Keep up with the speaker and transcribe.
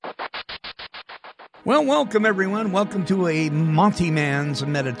Well, welcome everyone. Welcome to a Monty Man's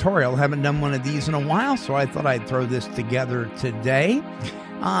Meditorial. Haven't done one of these in a while, so I thought I'd throw this together today.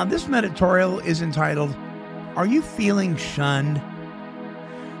 This Meditorial is entitled, Are You Feeling Shunned?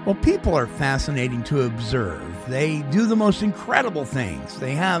 Well, people are fascinating to observe. They do the most incredible things.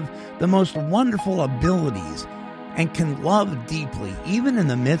 They have the most wonderful abilities and can love deeply, even in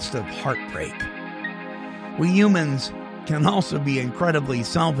the midst of heartbreak. We humans can also be incredibly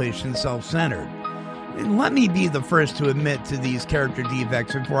selfish and self-centered. And let me be the first to admit to these character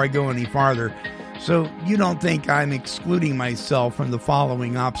defects before I go any farther, so you don't think I'm excluding myself from the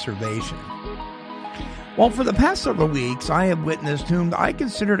following observation. Well, for the past several weeks, I have witnessed whom I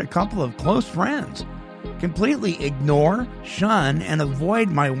considered a couple of close friends completely ignore, shun, and avoid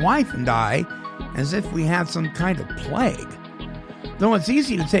my wife and I as if we had some kind of plague. Though it's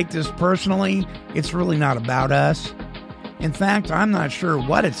easy to take this personally, it's really not about us. In fact, I'm not sure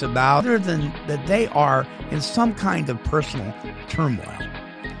what it's about, other than that they are in some kind of personal turmoil.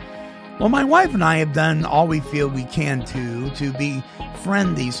 Well, my wife and I have done all we feel we can to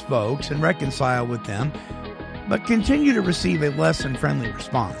befriend these folks and reconcile with them, but continue to receive a less than friendly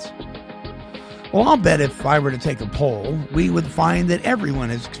response. Well, I'll bet if I were to take a poll, we would find that everyone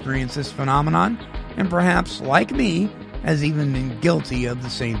has experienced this phenomenon, and perhaps, like me, has even been guilty of the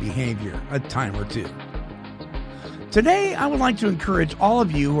same behavior a time or two. Today, I would like to encourage all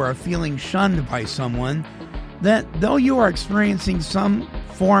of you who are feeling shunned by someone that though you are experiencing some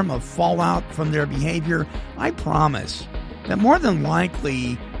form of fallout from their behavior, I promise that more than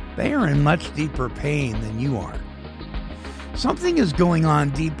likely they are in much deeper pain than you are. Something is going on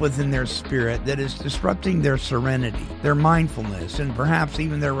deep within their spirit that is disrupting their serenity, their mindfulness, and perhaps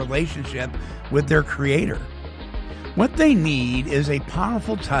even their relationship with their Creator. What they need is a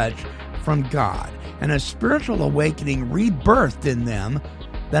powerful touch from God and a spiritual awakening rebirthed in them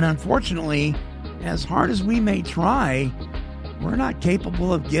that, unfortunately, as hard as we may try, we're not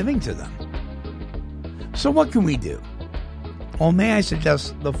capable of giving to them. So what can we do? Well, may I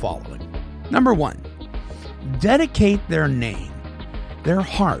suggest the following. Number 1, dedicate their name, their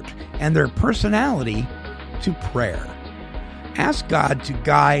heart, and their personality to prayer. Ask God to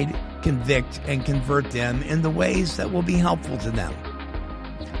guide, convict, and convert them in the ways that will be helpful to them.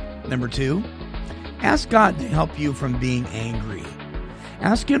 Number 2, ask God to help you from being angry.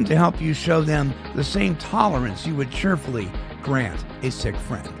 Ask Him to help you show them the same tolerance you would cheerfully grant a sick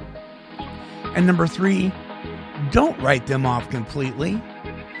friend. And number 3, don't write them off completely.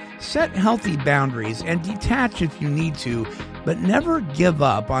 Set healthy boundaries and detach if you need to, but never give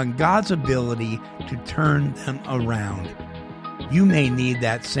up on God's ability to turn them around. You may need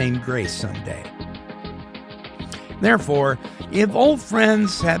that same grace someday. Therefore, if old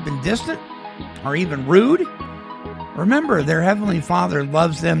friends have been distant or even rude, remember their Heavenly Father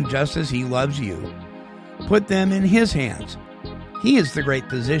loves them just as He loves you. Put them in His hands. He is the great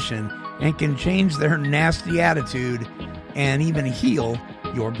physician and can change their nasty attitude and even heal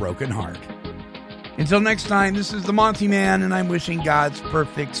your broken heart. Until next time, this is the Monty Man, and I'm wishing God's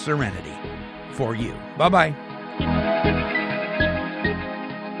perfect serenity for you. Bye-bye.